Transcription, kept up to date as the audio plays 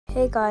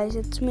Hey guys,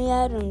 it's me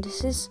Adam.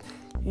 This is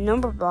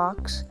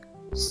Numberblocks,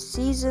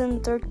 Season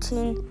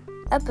 13,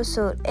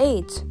 Episode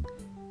 8,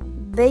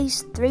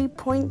 Base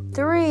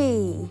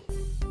 3.3.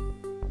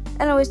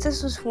 Anyways,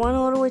 this was 1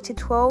 all the way to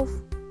 12,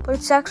 but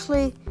it's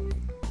actually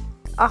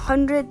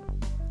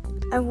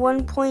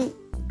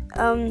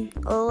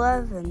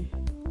 101.11,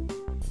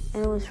 and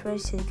it was ready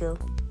to go.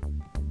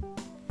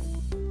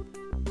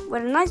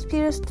 What a nice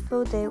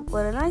beautiful day,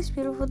 what a nice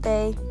beautiful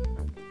day.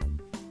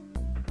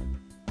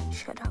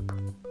 Shut up.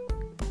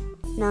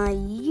 Now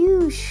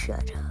you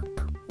shut up.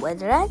 What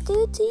did I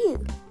do to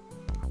you?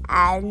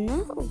 I don't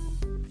know.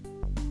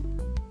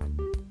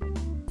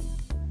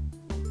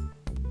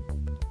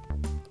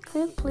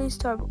 Can you please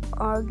stop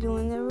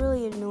arguing? It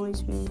really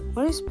annoys me.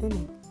 What is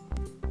spinning?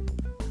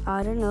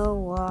 I don't know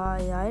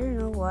why. I don't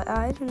know why.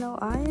 I don't know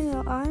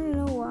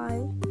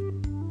why.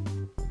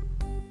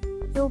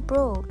 Yo,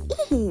 bro.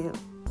 Ew.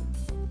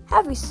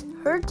 Have you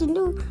heard the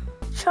new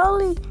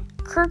Charlie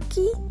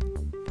Kirky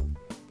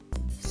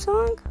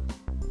song?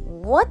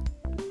 What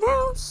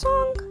now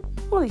song?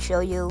 Let me show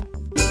you.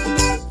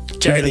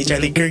 Charlie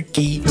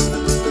Kirky,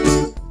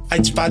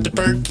 I spot the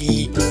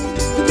perky.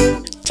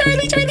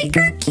 Charlie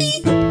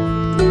Kirky,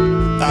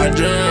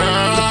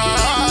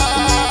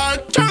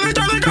 Charlie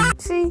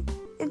Kirky. See,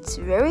 it's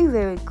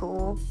very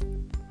cool.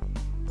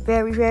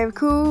 Very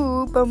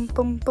cool. Bum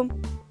bum bum.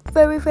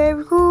 Very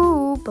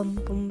cool. Bum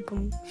bum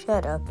bum.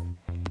 Shut up.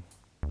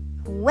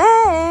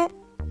 Why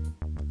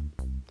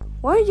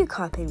are you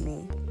copying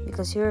me?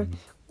 Because you're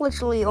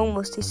literally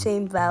almost the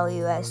same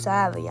value as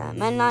Savvy.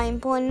 I'm at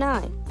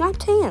 9.9, not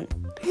 10.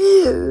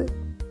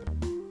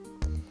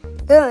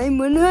 I'm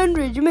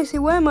 100. You may say,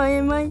 why am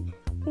I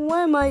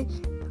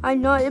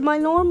not in my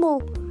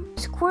normal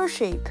square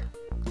shape?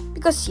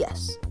 Because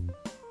yes,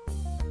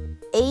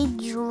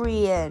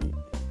 Adrian.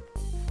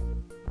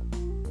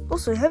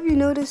 Also, have you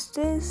noticed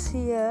this?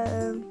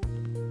 Yeah,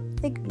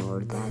 ignore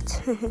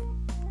that.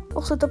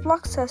 Also, the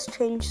blocks has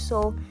changed,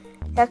 so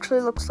it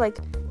actually looks like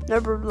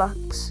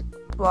Numberblocks.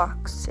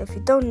 If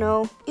you don't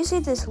know, you see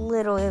this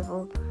little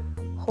evil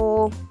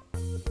hole.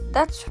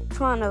 That's I'm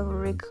trying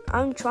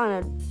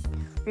to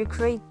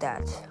recreate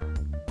that.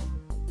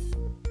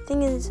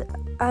 Thing is,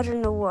 I don't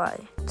know why.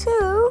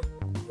 Two,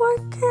 why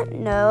can't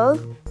no?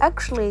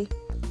 Actually,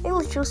 it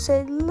was just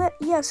said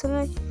yes in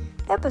an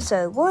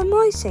episode. Why am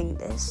I saying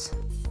this?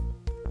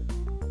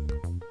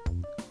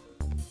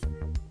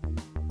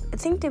 I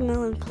think the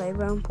Melon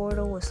Playground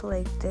portal was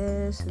like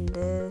this and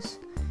this.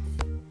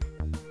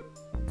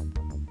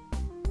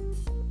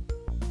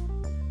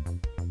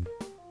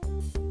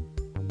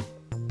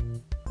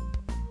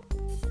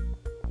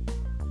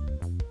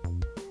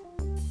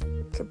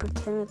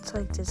 Pretend it's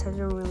like this. I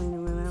don't really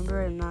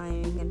remember, and now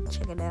I'm gonna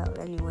check it out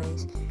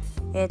anyways.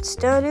 It's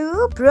the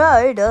new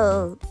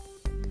bridal.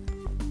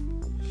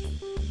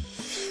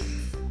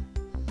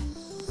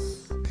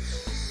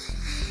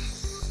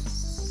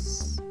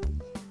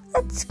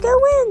 Let's go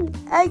in.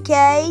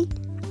 Okay,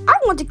 I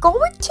want to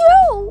go in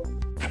too.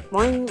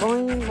 Boing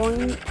boing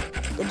boing.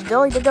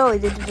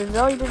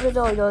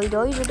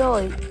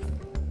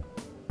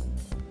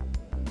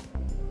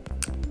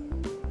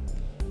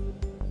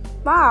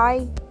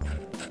 Bye.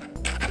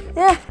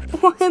 Yeah,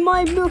 why am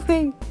I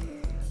moving?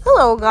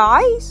 Hello,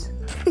 guys.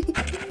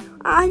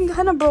 I'm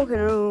kind of broken.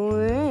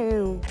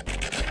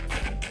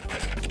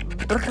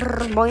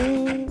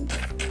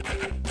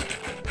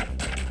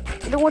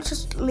 You know what?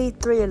 Just leave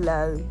 3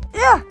 alone.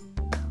 Yeah.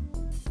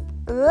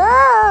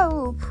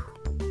 Whoa.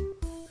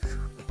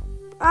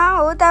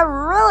 Ow, that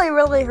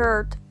really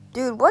hurt.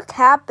 Dude, what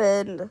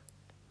happened?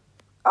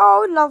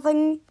 Oh,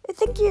 nothing. I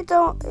think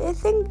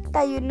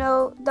that you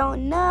don't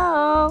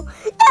know.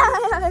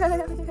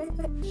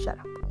 Shut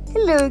up.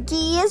 Hello,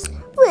 geese.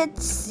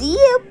 What's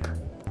up?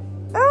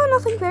 Oh,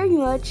 nothing very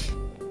much.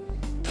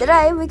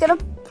 Today, we're gonna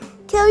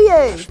kill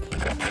you.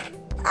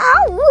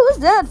 Ow, what was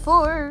that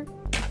for?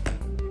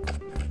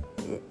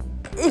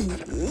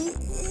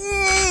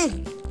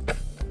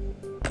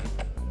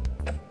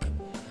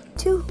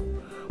 Two.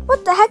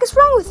 What the heck is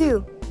wrong with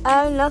you?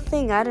 Oh,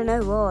 nothing. I don't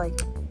know why.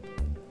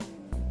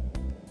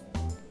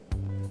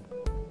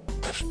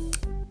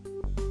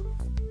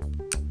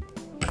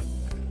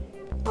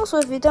 Also,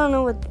 if you don't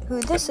know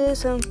who this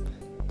is,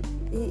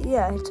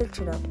 yeah, search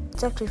it up.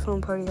 It's actually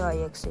from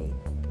Party.exe.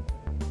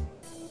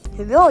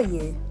 Who are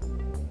you?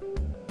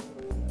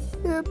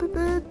 Happy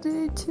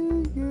birthday to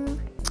you. You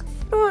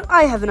know what?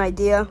 I have an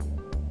idea.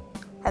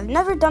 I've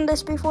never done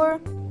this before.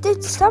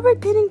 Dude, stop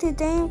repeating the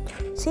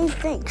same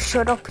thing.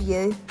 Shut up,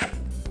 you.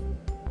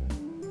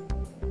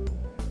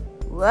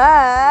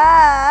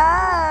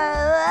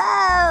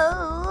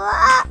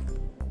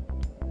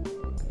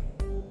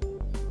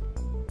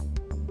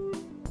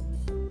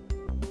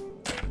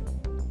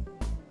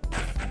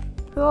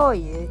 Who are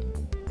you?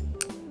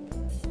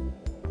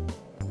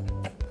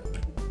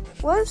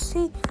 What's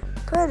he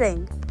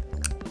putting?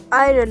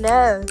 I don't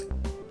know.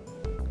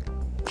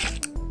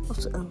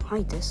 Also,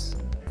 hide this.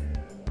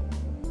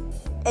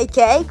 A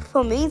cake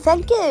for me,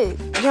 thank you.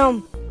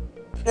 Yum.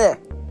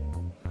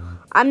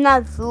 I'm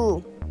not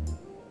full.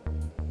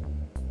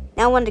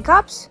 Now when the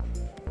cops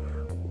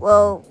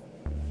will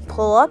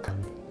pull up,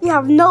 you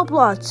have no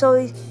blood,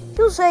 so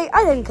he'll say,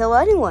 I didn't kill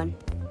anyone.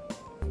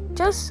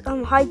 Just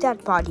hide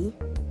that body.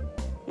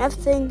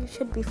 Everything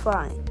should be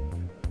fine.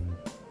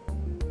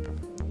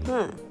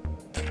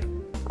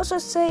 Also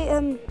say,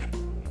 I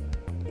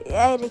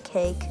ate a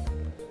cake.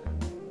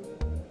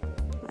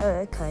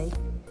 Okay.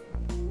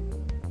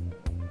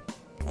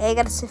 I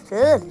gotta say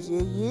first,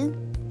 you.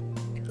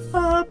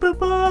 Happy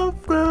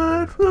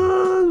birthday to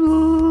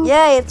you.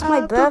 Yeah, it's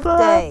my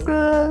birthday. I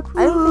don't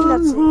think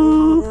that's it.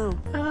 No.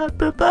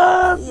 Happy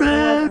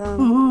birthday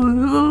to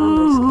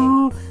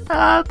you.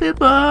 Happy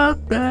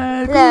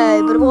birthday.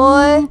 Hello, little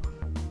boy.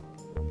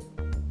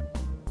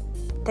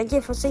 Thank you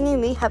for singing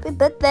me happy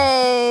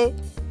birthday.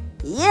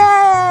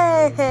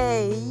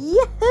 Yay!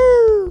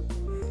 Yahoo!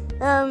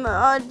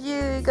 Are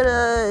you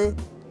gonna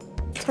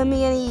tell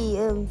me any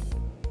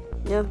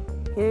no,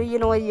 you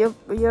know what,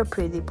 you're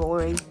pretty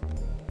boring.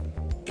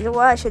 You know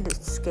what, I should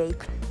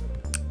escape.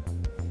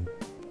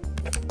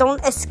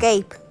 Don't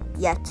escape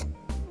yet.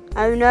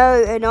 Oh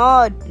no, an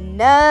ad.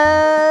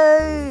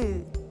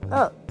 No!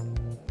 Oh,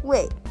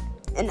 wait.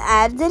 An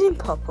ad didn't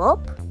pop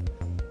up?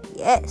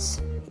 Yes,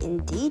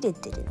 indeed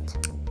it didn't.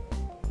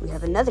 We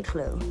have another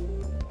clue.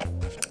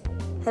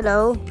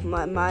 Hello,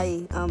 my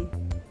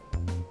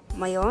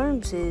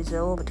arms is a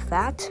little bit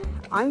fat.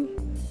 I'm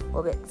a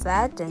little bit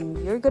fat,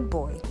 and you're a good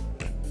boy.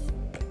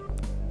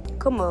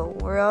 Come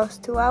over us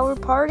to our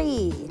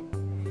party.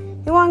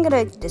 You know I'm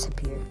gonna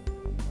disappear.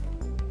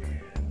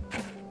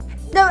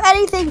 No,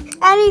 anything.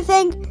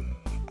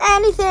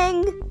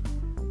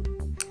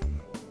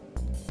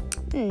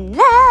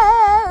 No.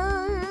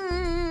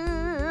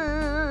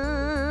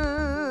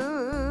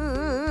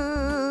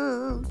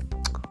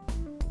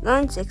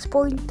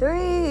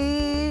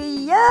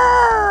 96.3.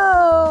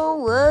 Yo,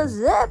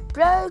 what's up,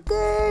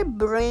 broker?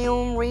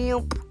 Brown,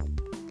 real.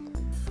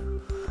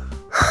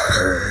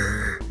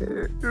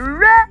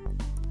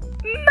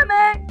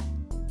 Mama,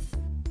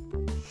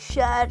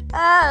 shut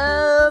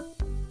up.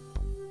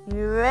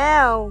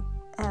 Ow.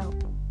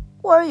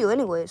 What are you,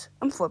 anyways?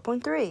 I'm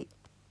 4.3.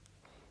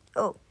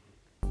 Oh,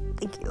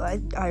 thank you.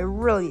 I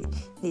really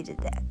needed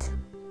that.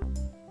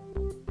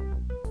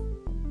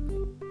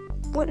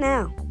 What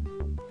now?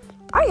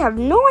 I have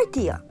no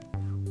idea.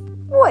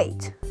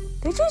 Wait,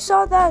 did you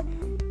saw that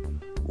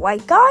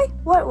white guy?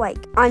 What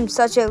white? I'm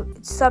such a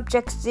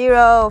Subject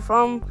 0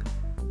 from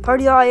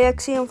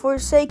Party.exe and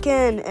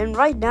Forsaken, and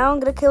right now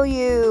I'm gonna kill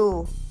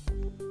you.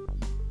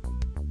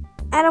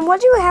 Adam, why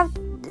do you have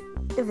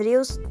the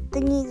videos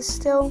thingy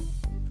still?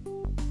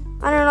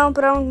 I don't know,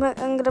 but I'm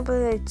gonna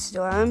play it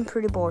still. I'm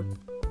pretty bored.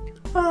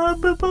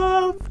 Happy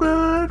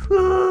birthday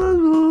to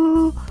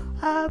you.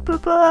 Happy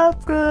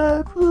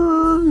birthday to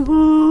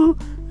you.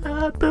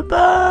 Happy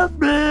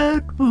birthday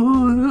to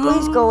you.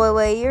 Please go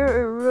away.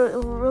 You're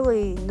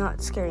really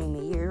not scaring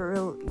me. You're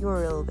a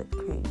little bit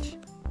cringe.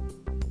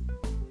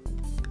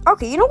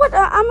 Okay, you know what?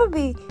 I'm gonna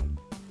be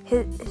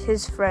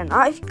his friend.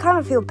 I kind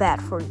of feel bad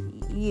for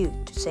you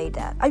to say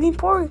that. I mean,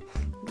 poor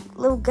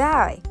little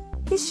guy.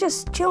 He's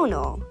just chill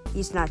now.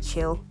 He's not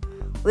chill.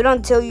 Wait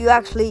until you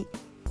actually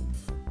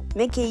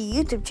make a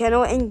YouTube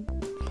channel and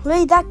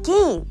play that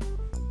game.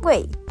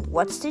 Wait,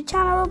 what's the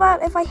channel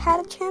about? If I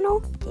had a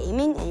channel,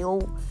 gaming, and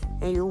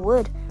you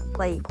would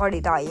play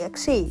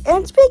Party.exe.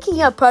 And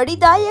speaking of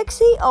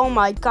Party.exe, oh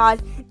my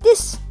god,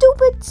 this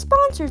stupid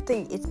sponsor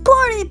thing is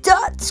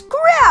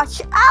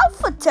Party.scratch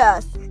Alpha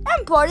Test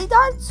and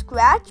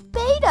Party.scratch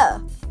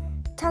Beta.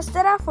 Test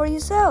that out for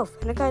yourself.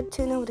 And I got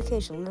 2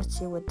 notifications. Let's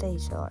see what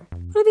these are.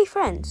 Wanna be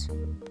friends?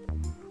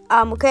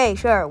 Okay,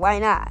 sure, why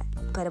not?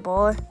 Better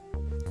boy.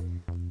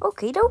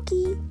 Okie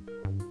dokie.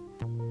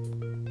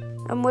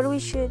 And what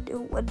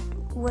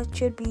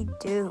should we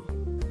do?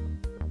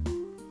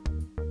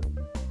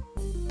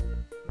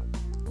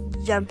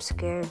 Jump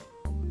scare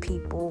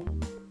people.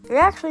 You're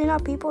actually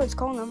not people, it's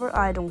called number.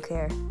 I don't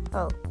care.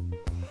 Oh.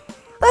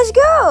 Let's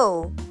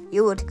go!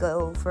 You would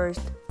go first.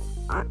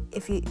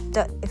 If it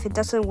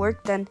doesn't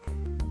work, then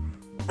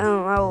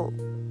I'll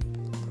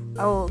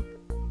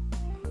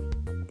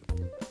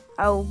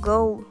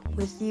go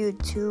with you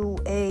to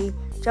a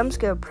jump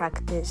scare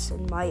practice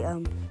in my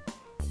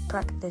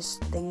practice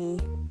thingy.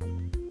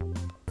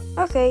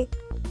 Okay.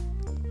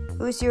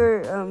 Who's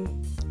your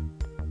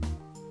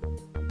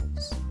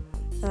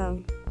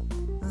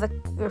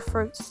your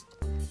first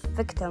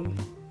victim?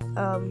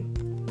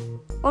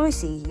 Let me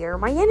see here.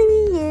 My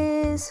enemy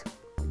is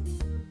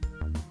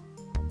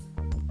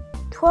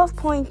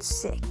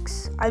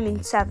 12.6. I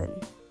mean 7.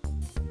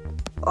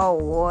 Oh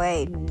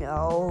wait,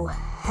 no.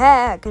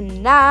 Heck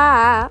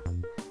nah.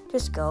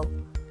 Just go.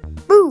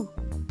 Boo!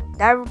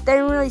 That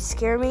didn't really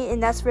scare me,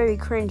 and that's very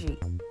cringy.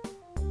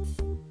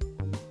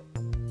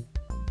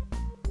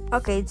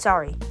 Okay,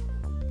 sorry.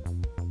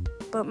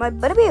 But my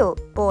buddy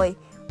boy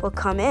will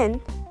come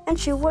in and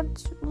show what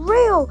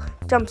real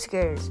jump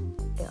scares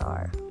they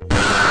are.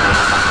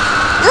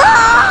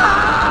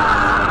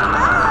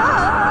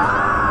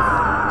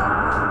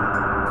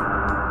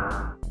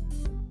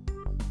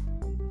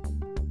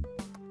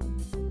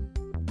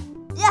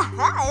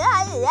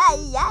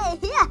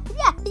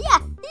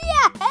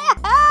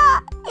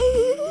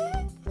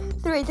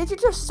 Three, did you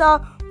just saw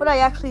what I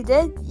actually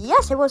did?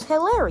 Yes, it was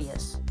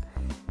hilarious.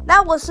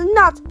 That was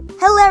not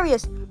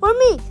hilarious for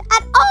me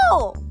at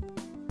all.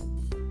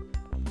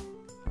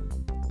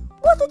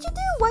 What did you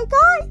do, white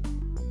guy?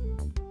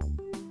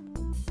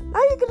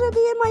 Are you gonna be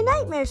in my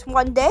nightmares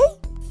one day?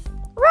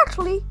 Or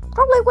actually,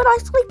 probably when I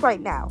sleep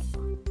right now.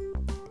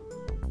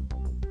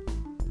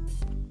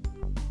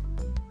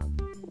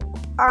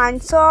 I'm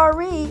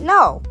sorry.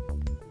 No.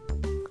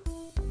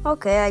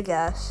 Okay, I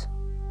guess.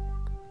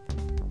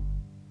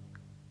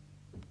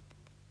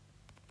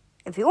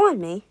 If you want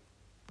me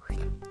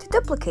to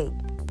duplicate.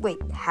 Wait,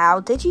 how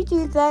did you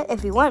do that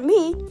if you want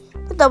me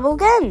to double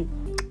again?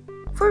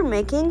 For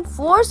making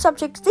 4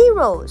 subject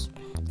zeros.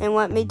 And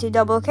want me to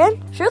double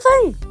again? Sure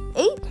thing.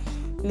 8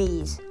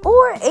 me's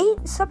or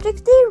 8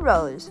 subject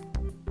zeros.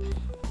 You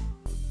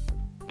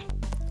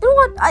know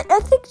what? I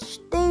think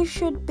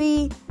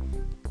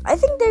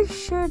there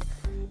should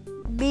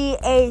be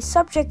a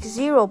subject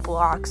 0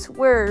 blocks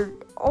where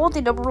all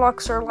the number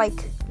blocks are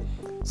like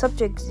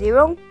subject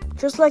 0,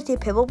 just like the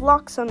Pibble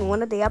blocks on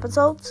one of the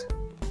episodes.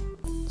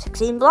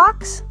 16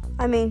 blocks?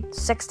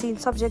 16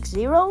 subject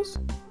zeros?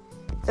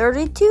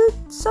 32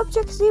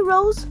 subject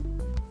zeros?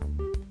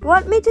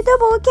 Want me to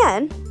double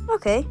again?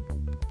 Okay.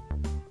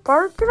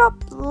 Park it up,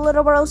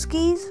 little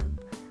broskies.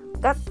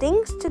 Got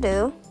things to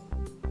do.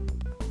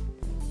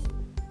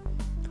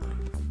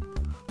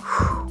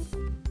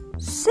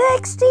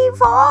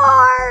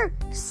 64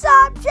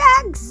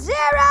 subject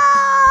zeros!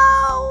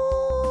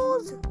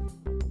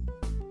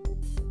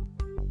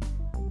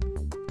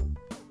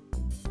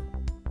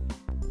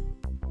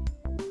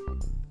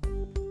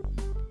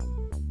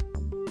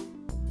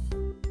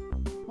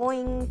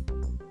 Boing.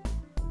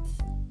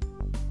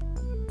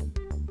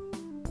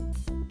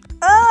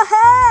 Oh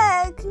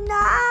heck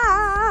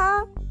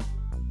nah.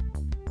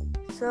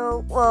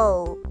 So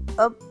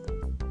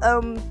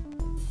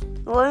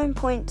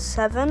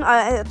 11.7.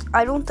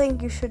 I don't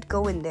think you should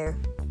go in there.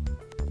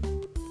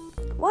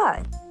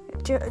 Why?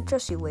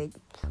 Just you wait.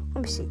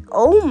 Let me see.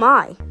 Oh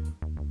my.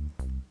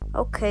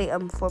 Okay,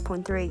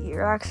 4.3.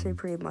 You're actually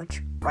pretty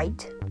much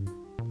right.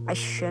 I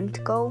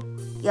shouldn't go.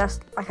 Yes,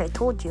 like I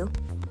told you.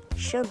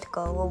 Shouldn't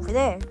go over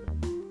there.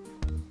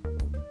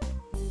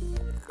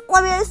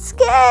 Let me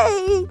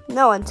escape!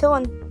 No, until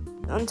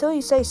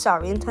you say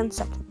sorry in 10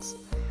 seconds.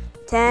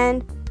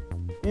 10,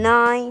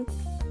 9,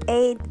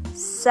 8,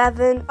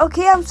 7.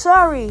 Okay, I'm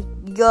sorry.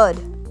 Good.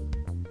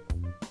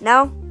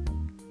 Now,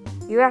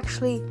 you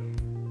actually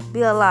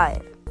be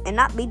alive and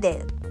not be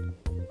dead.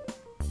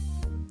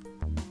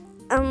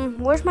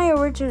 Where's my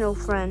original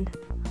friend?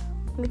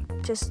 Let me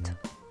just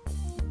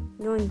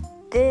doing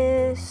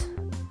this.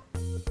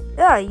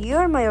 Yeah,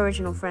 you're my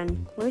original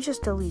friend. Let me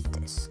just delete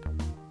this.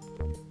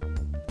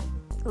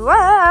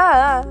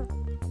 Wah!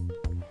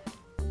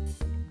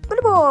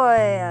 Good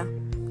boy.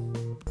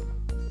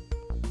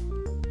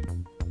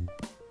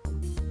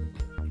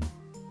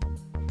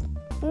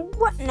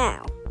 What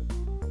now?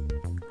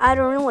 I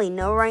don't really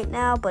know right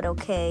now, but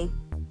okay.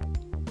 I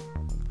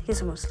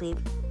guess I'm gonna sleep.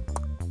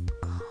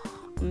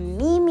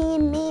 Me.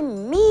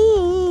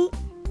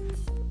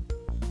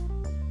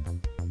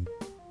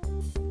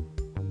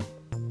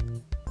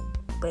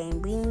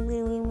 Bing.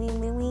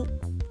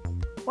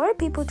 Why are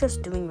people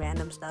just doing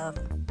random stuff?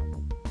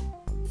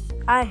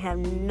 I have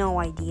no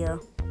idea.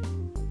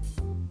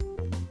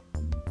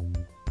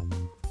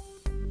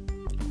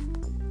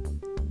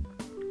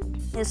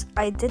 Yes,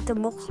 I did the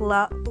most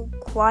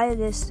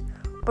quietest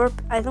burp.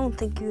 I don't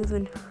think you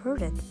even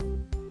heard it.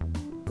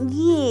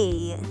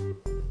 Yeah.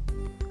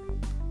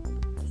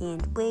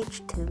 Can't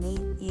wait to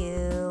meet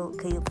you.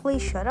 Can you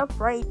please shut up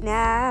right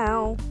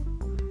now?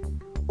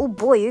 Oh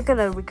boy, you're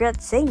gonna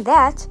regret saying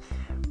that.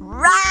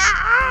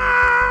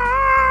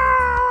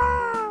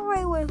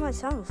 Wait, where's my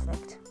sound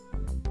effect?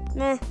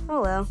 Meh,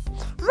 oh well.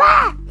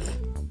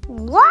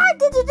 What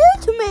did you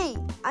do to me?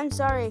 I'm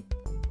sorry.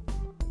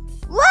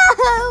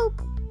 Whoa!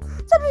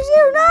 Subject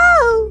 0,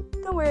 no!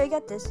 Don't worry, I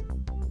got this.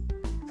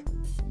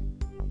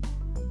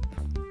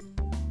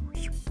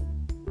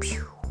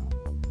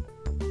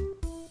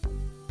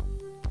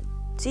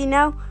 See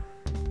now?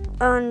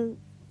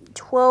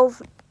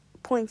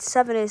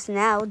 12.7 is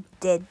now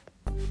dead.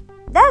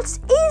 That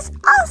is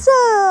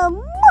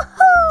awesome!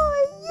 Woohoo!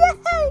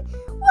 Yay!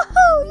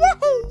 Woohoo!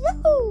 Yay!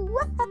 Yahoo!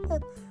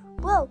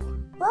 Whoa!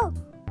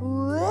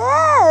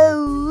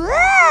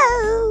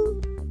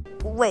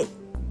 Wait,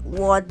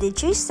 what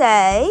did you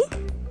say?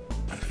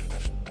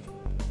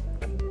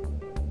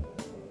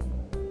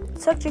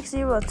 Subject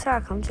 0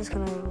 attack. I'm just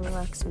gonna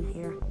relax in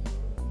here.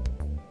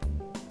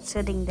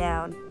 Sitting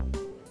down.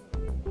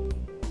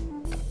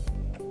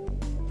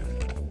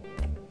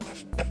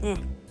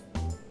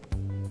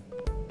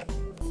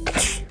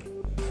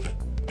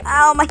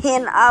 Ow, my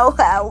hand. Ow.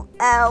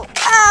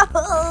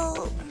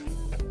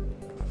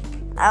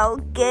 I'll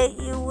get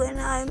you when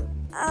I'm...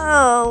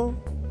 Oh.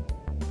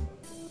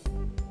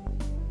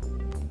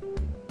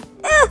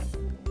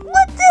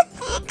 What the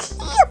heck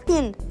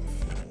happened?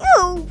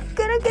 You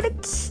gonna I'm gonna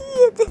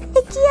kill the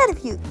heck out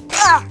of you.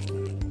 Ah!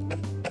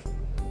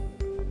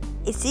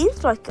 It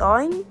seems like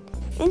I'm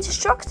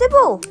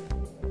indestructible.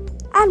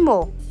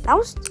 Animal, that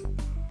was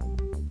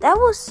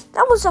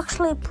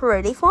actually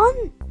pretty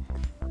fun.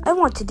 I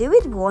want to do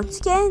it once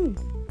again.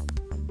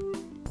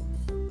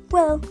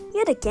 Well,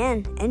 yet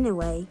again,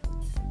 anyway.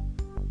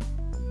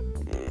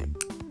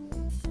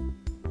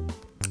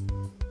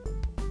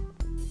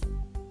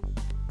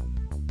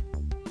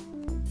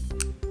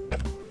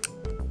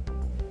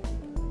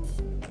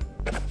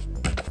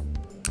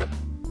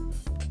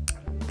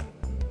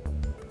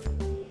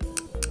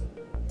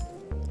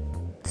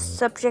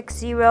 Subject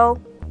 0.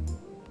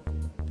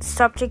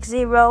 Subject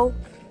 0.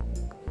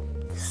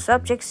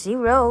 Subject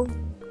 0.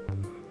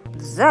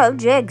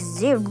 Subject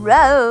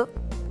 0.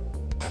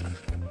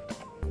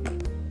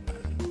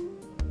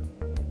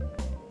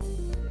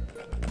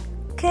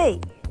 Okay,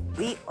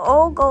 we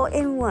all go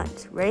in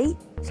once. Ready,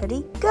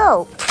 steady,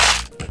 go.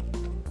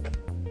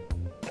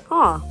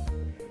 Huh.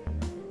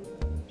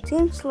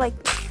 Seems like...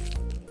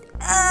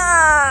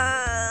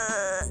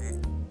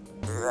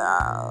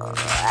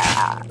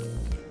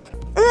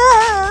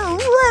 what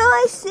do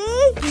I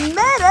see?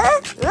 Meta!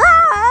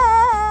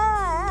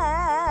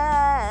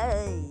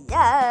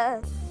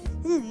 Yeah!